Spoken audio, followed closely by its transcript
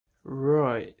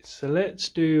Right, so let's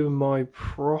do my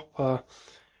proper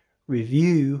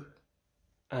review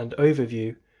and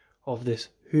overview of this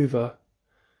Hoover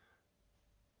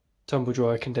tumble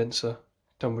dryer condenser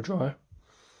tumble dryer.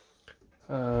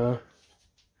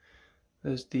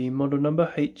 There's the model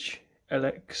number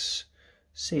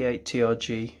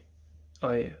Hlxc8trgr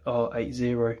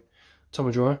R80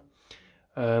 tumble dryer.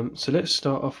 So let's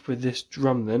start off with this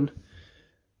drum then.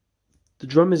 The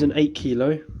drum is an 8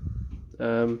 kilo.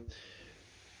 So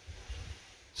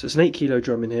it's an 8 kilo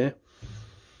drum in here.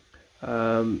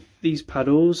 These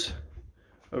paddles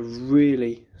are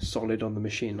really solid on the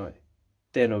machine, like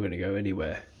they're not going to go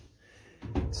anywhere.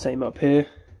 Same up here.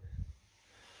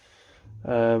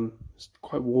 It's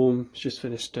quite warm. It's just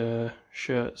finished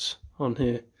shirts on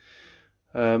here.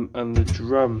 And the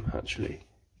drum, actually,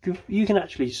 you can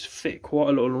actually fit quite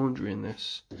a lot of laundry in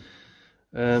this.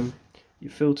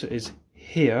 Your filter is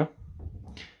here.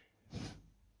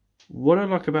 What I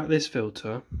like about this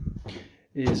filter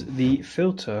is the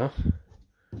filter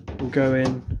will go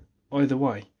in either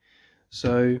way.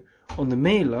 So on the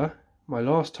Miele, my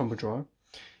last tumble dryer,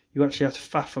 you actually have to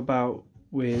faff about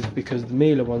with, because the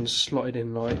Miele ones slotted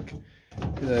in like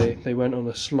they went on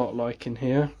a slot like in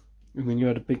here, and then you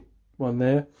had a big one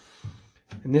there.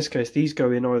 In this case, these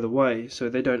go in either way, so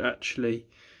they don't actually,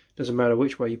 doesn't matter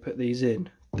which way you put these in,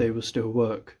 they will still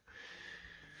work.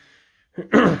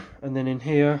 And then in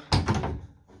here,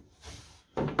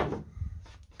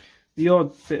 the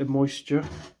odd bit of moisture.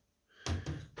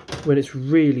 When it's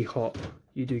really hot,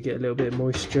 you do get a little bit of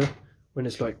moisture when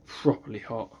it's like properly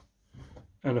hot,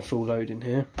 and a full load in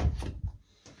here.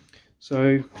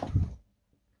 So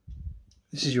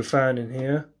this is your fan in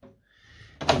here.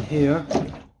 In here,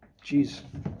 jeez,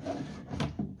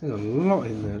 there's a lot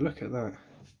in there. Look at that.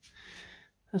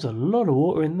 There's a lot of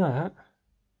water in that.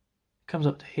 It comes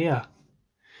up to here.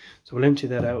 So we'll empty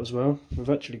that out as well. We've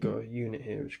actually got a unit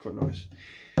here, which is quite nice.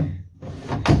 And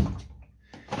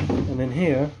then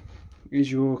here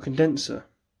is your condenser.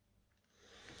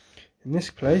 In this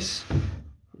place,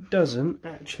 it doesn't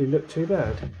actually look too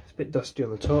bad. It's a bit dusty on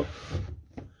the top,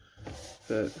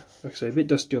 but like I say, a bit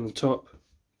dusty on the top,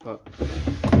 but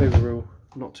overall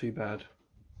not too bad.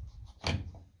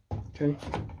 Okay,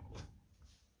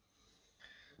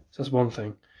 so that's one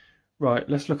thing. Right,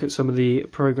 let's look at some of the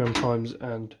program times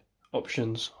and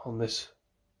options on this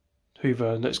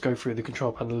Hoover, and let's go through the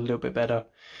control panel a little bit better,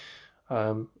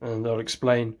 and I'll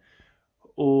explain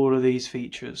all of these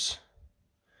features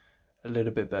a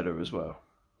little bit better as well.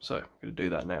 So I'm going to do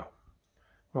that now.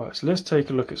 Right, so let's take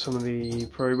a look at some of the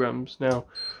programs. Now,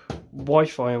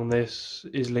 Wi-Fi on this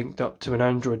is linked up to an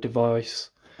Android device.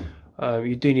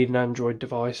 You do need an Android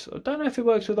device. I don't know if it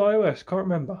works with iOS, can't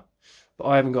remember, but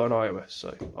I haven't got an iOS,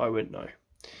 so I wouldn't know.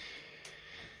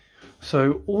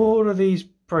 So all of these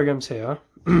programs here,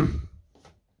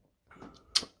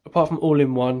 apart from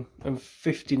all-in-one and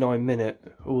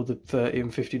 59-minute, all the 30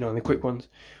 and 59, the quick ones,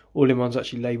 all-in-one's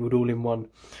actually labelled all-in-one.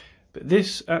 But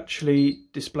this actually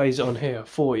displays it on here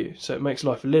for you, so it makes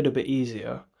life a little bit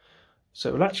easier. So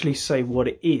it will actually say what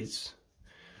it is.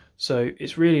 So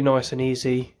it's really nice and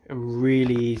easy, and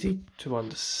really easy to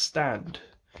understand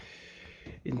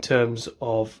in terms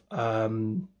of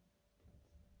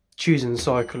choosing the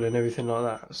cycle and everything like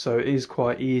that. So it is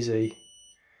quite easy.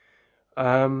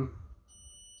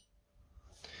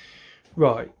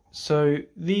 Right, so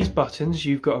these buttons,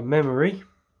 you've got a memory,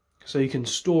 so you can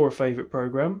store a favourite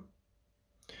program.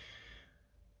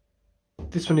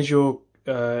 This one is your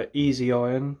easy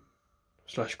iron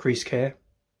 / crease care.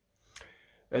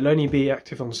 It'll only be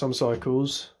active on some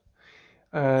cycles,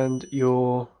 and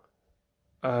your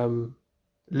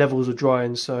levels of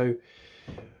drying. So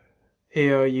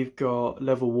here you've got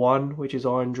level 1, which is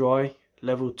iron dry,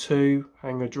 level 2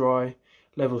 hanger dry,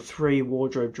 level 3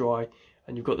 wardrobe dry,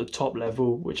 and you've got the top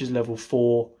level, which is level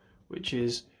 4, which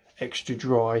is extra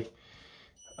dry.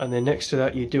 And then next to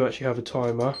that you do actually have a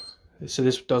timer, so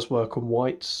this does work on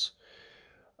whites.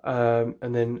 And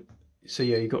then, so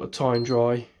yeah, you've got a time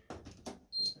dry,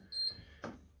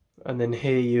 and then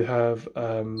here you have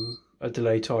a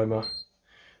delay timer,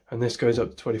 and this goes up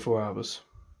to 24 hours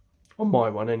on my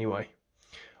one anyway.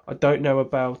 I don't know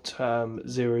about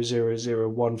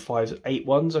 000158 I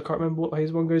can't remember what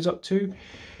his one goes up to,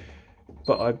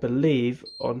 but I believe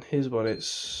on his one it's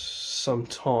some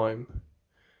time.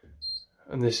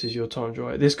 And this is your time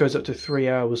dry. This goes up to 3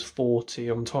 hours 40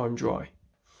 on time dry.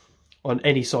 On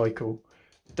any cycle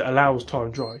that allows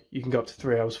time dry, you can go up to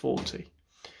 3 hours 40.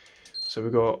 So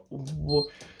we've got,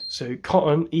 so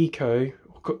cotton, eco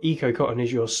cotton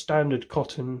is your standard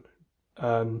cotton.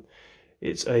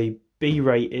 It's a B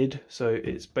rated, so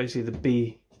it's basically the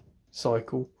B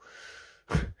cycle.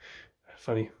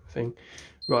 Funny thing.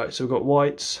 Right, so we've got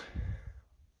whites.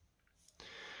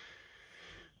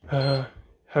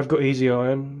 Have got easy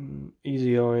iron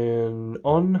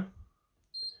on,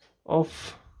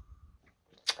 off.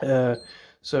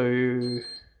 So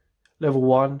level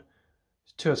 1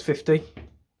 is 2 hours 50.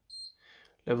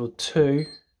 Level 2,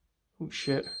 oh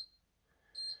shit.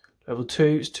 Level 2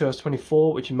 is 2 hours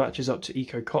 24, which matches up to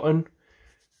Eco Cotton.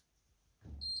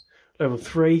 Level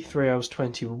 3, 3 hours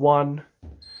 21.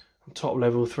 And top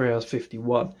level 3 hours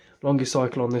 51. Longest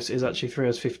cycle on this is actually 3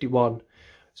 hours 51.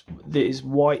 It is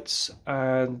whites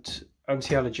and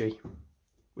anti-allergy,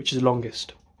 which is the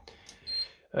longest.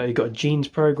 You've got a jeans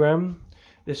program.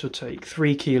 This will take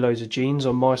 3 kilos of jeans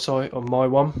on my site, on my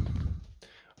one.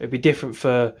 It'd be different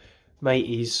for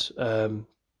Matey's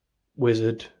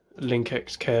wizard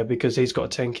Hlxc8trgr because he's got a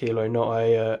 10 kilo, not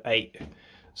a 8.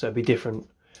 So it'd be different.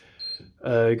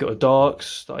 You've got a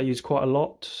darks that I use quite a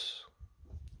lot.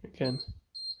 Again,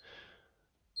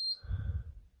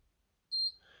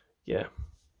 yeah.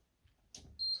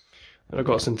 And I've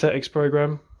got a synthetics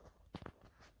program,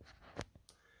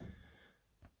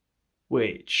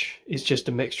 which is just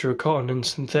a mixture of cotton and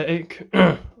synthetic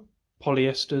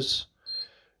polyesters.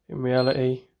 In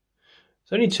reality,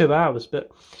 it's only 2 hours, but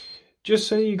just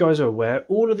so you guys are aware,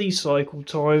 all of these cycle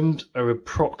times are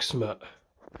approximate.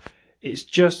 It's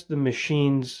just the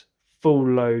machine's full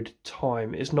load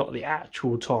time. It's not the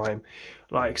actual time.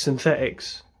 Like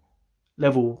synthetics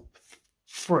level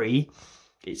 3,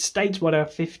 it states 1 hour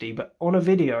 50, but on a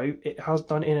video it has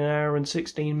done in 1 hour and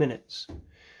 16 minutes.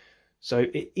 So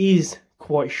it is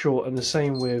quite short, and the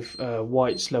same with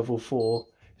whites level 4.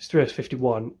 It's 3 hours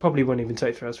 51. Probably won't even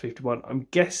take 3 hours 51. I'm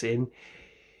guessing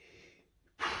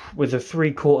with a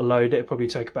 3/4 load it'd probably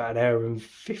take about 1 hour and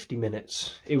 50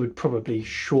 minutes. It would probably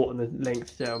shorten the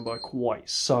length down by quite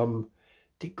some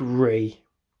degree.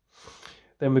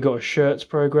 Then we've got a shirts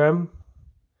program.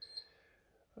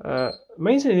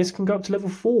 Amazingly, this can go up to level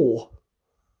 4,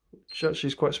 which actually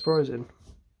is quite surprising.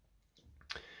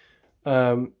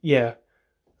 Yeah,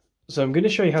 so I'm going to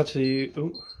show you how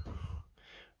to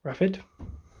rapid.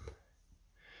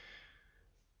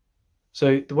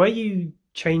 So the way you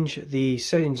change the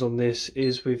settings on this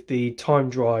is with the time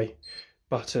dry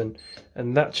button,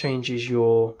 and that changes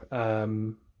your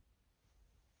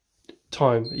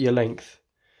time, your length.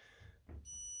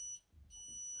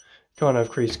 Can't have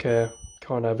crease care,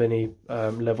 can't have any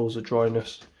levels of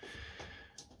dryness.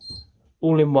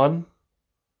 All in one,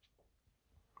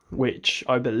 which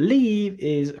I believe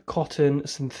is cotton,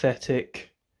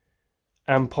 synthetic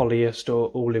and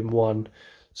polyester all in one.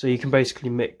 So you can basically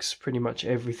mix pretty much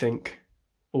everything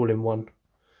all in one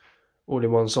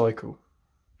cycle.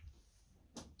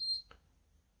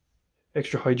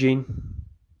 Extra hygiene.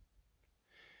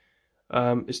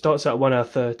 It starts at 1 hour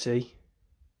 30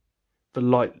 for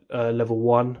light level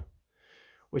 1,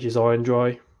 which is iron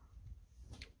dry,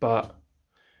 but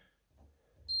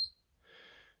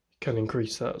you can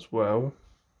increase that as well.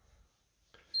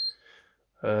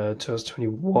 2 hours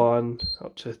 21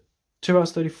 up to 2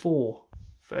 hours 34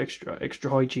 for extra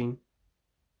hygiene.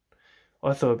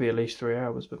 I thought it'd be at least 3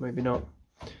 hours, but maybe not.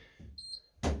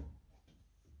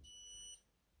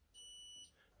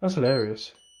 That's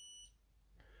hilarious.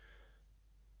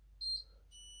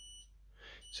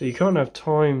 So you can't have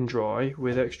time dry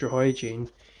with extra hygiene,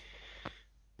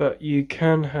 but you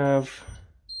can have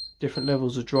different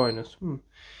levels of dryness. Then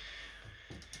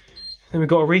we've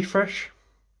got a refresh.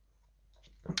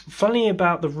 The funny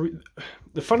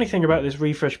thing about this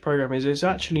refresh program is it's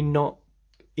actually not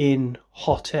in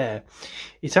hot air.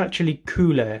 It's actually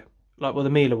cool air, like what the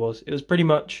Miele was. It was pretty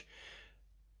much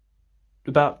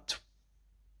about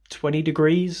 20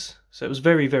 degrees, so it was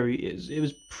it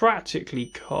was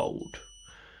practically cold.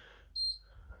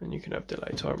 And you can have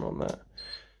delay timer on that.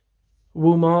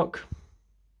 Wool mark,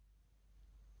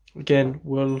 again,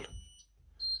 wool.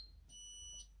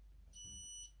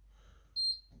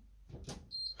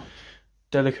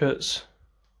 Delicates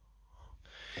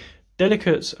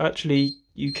actually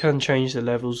you can change the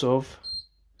levels of.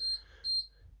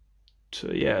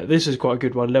 So yeah, this is quite a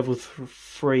good one. Level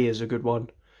 3 is a good one.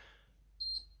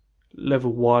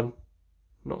 Level 1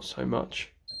 not so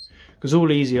much, because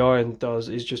all easy iron does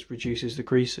is just reduces the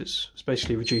creases. It's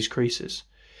basically reduced creases.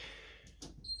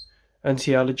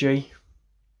 Anti-allergy,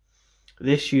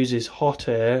 this uses hot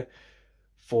air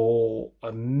for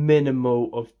a minimal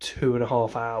of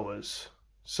 2.5 hours.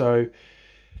 So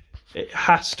it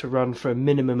has to run for a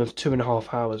minimum of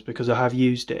 2.5 hours, because I have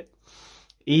used it.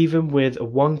 Even with a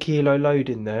 1 kilo load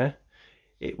in there,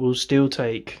 it will still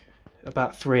take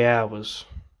about 3 hours.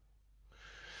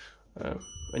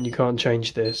 And you can't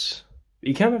change this. But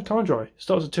you can have time dry. It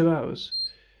starts at 2 hours.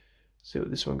 See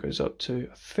what this one goes up to.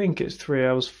 I think it's 3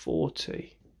 hours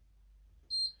 40.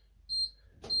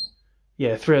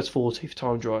 Yeah, 3 hours 40 for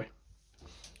time dry.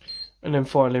 And then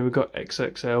finally we've got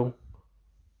XXL,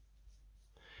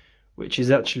 which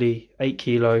is actually 8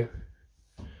 kilo,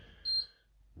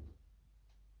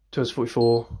 2 hours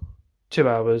 44, 2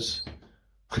 hours.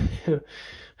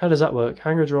 How does that work?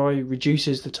 Hanger dry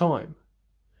reduces the time.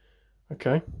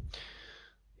 Okay.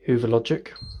 Hoover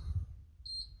logic.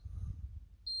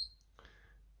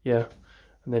 Yeah.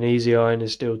 And then easy iron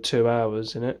is still 2 hours,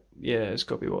 isn't it? Yeah, it's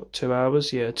got to be what, 2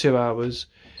 hours? Yeah, 2 hours.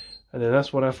 And then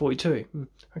that's 1 hour 42.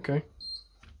 Okay.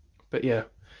 But yeah.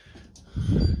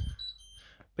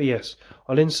 But yes,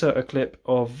 I'll insert a clip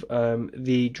of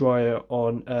the dryer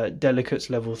on Delicate's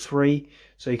level 3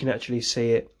 so you can actually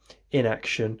see it in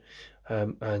action.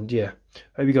 And yeah,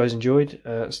 hope you guys enjoyed.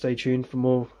 Stay tuned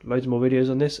for loads more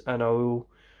videos on this, and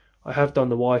I have done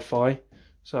the Wi-Fi.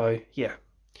 So yeah,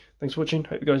 thanks for watching.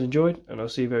 Hope you guys enjoyed, and I'll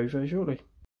see you very, very shortly.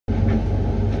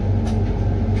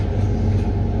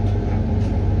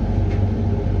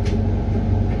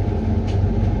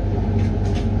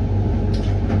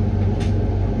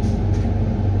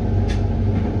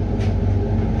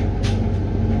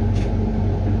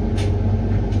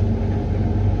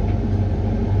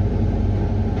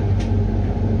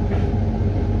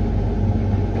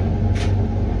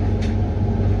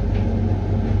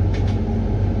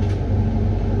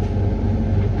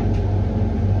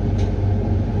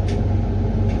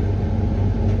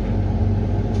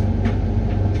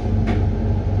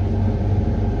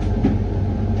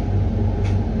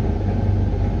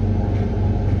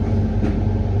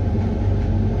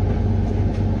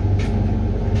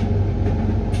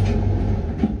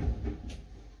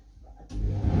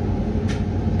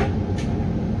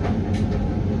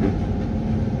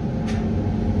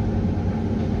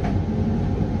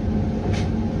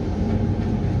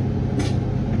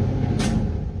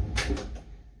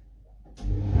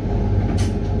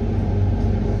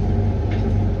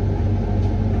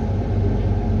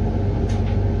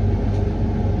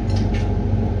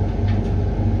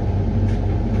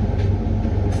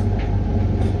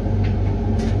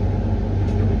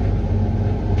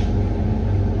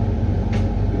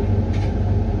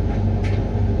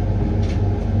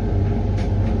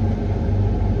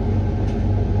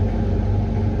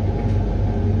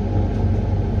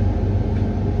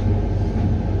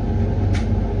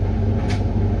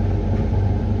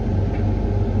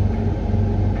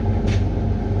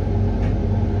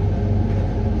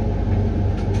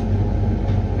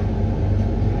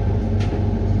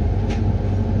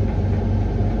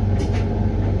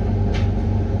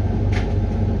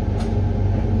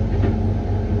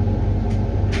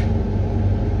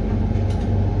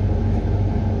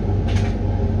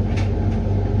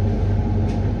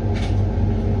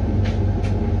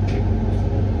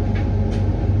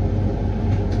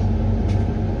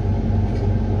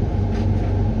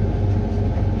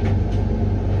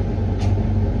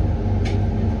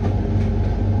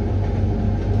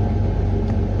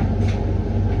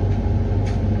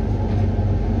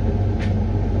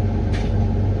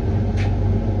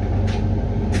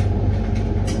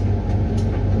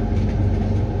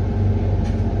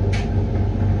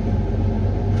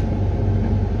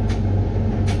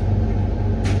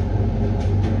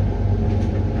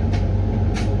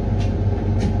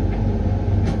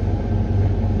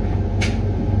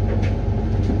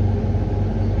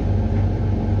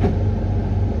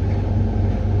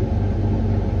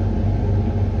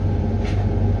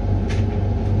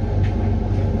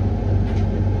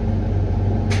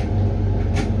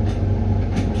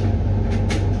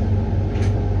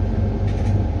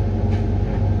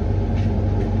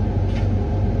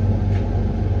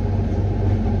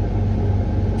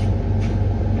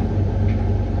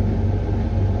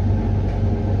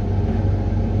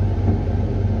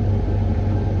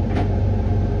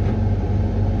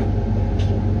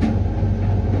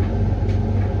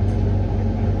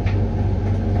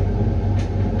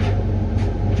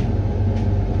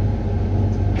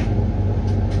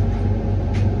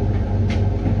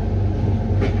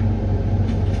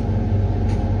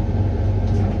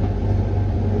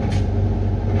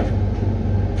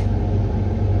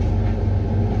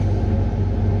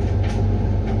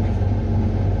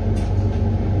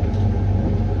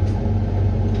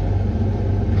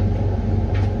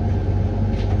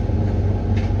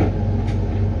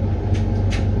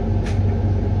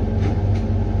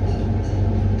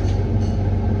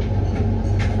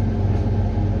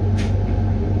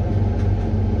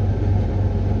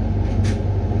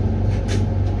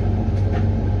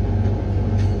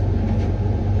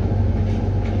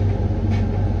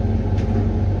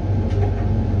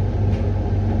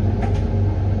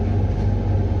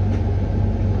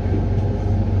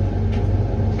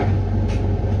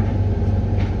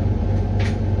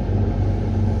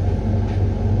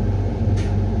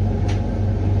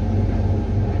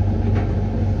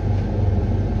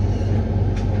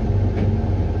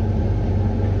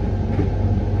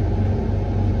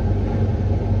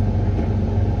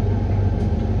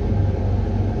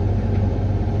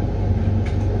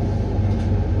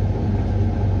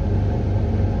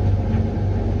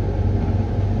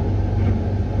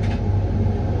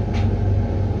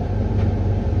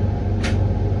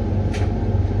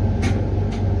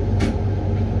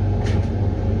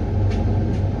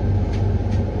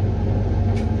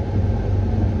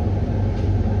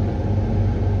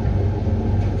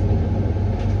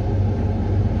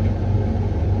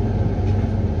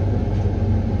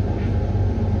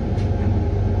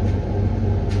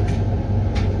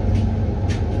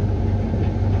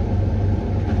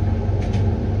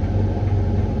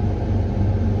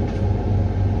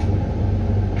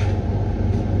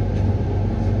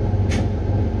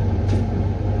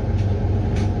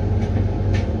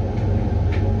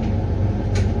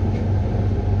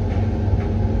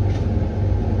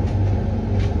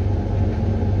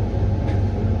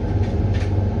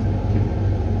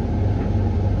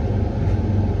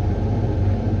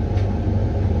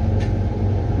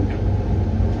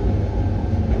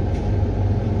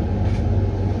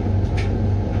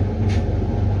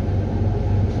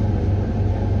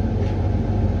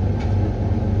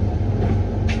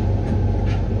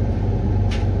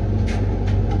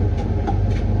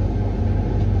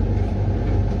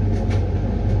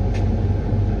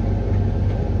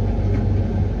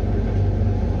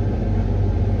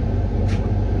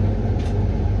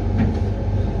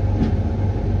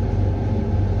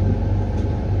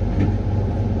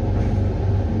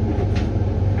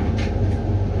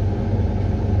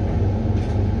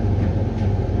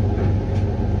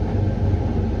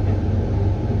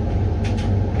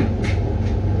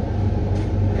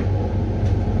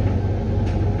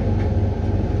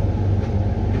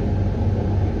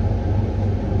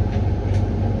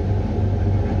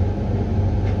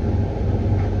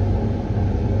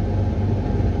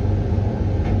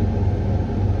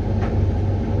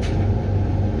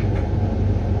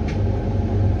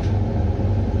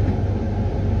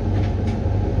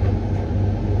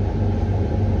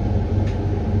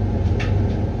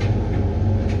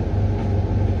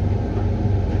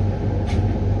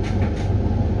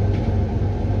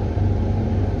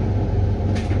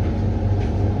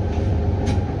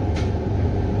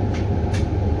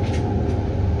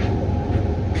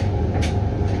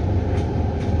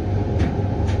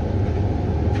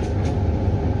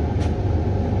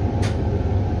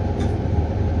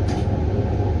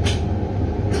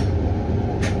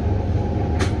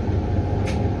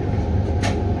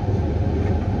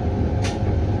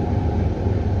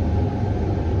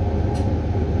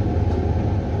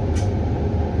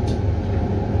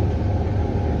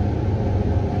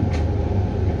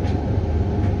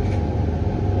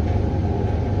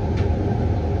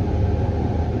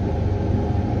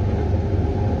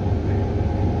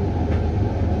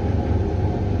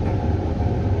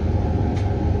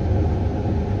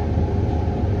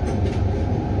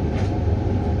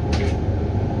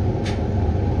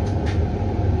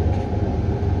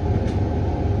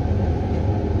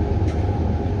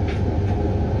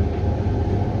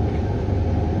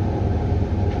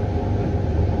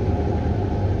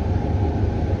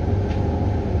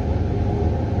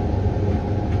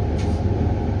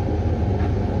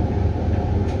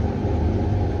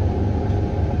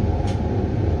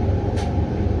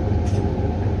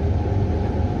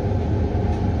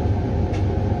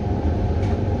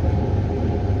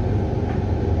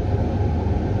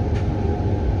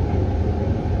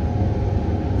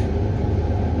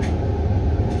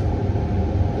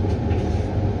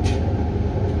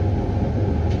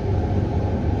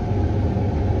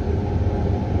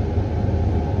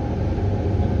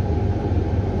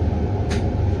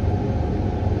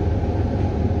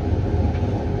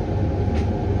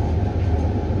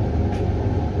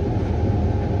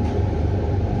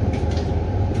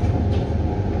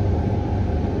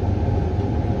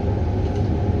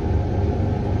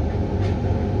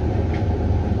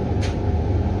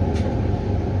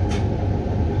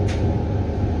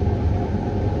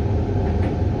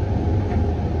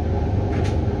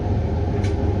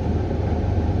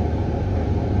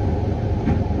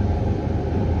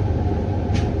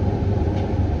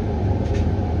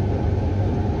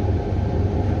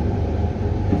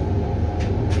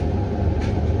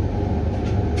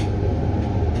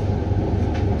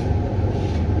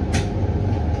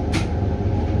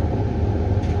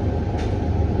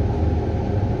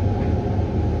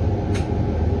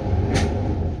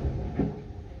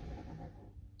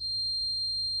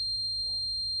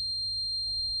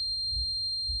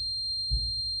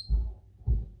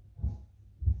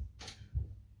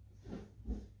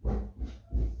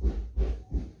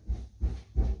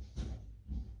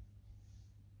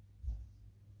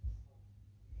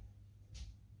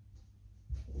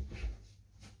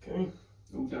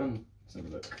 Let's have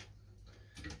a look.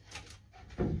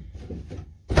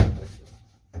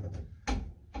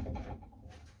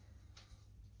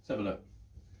 Let's have a look.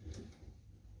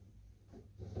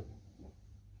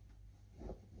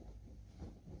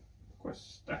 Quite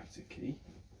staticky.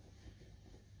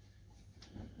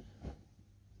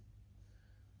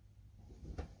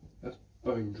 That's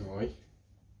bone dry.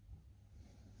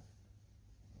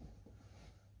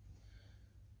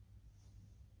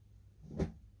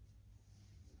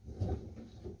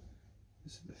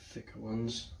 These are the thicker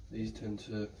ones. These tend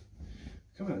to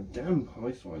come out damp,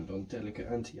 I find, on delicate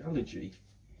anti-allergy.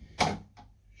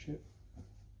 Shit.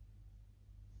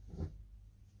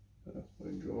 But that's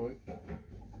bone dry.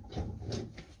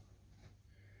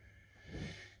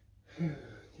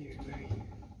 Dear me.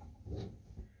 So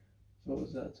what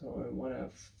was that time? 1 out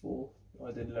of 4.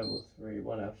 I did level 3.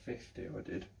 1 out of 50 I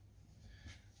did.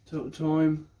 Total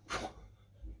time.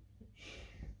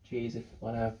 Jesus,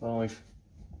 1 out of 5.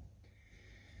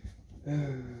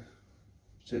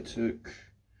 So it took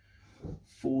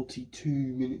 42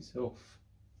 minutes off.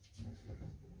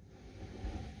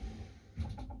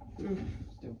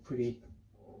 Still pretty.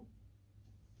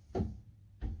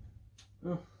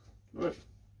 Oh, right.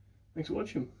 Thanks for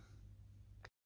watching.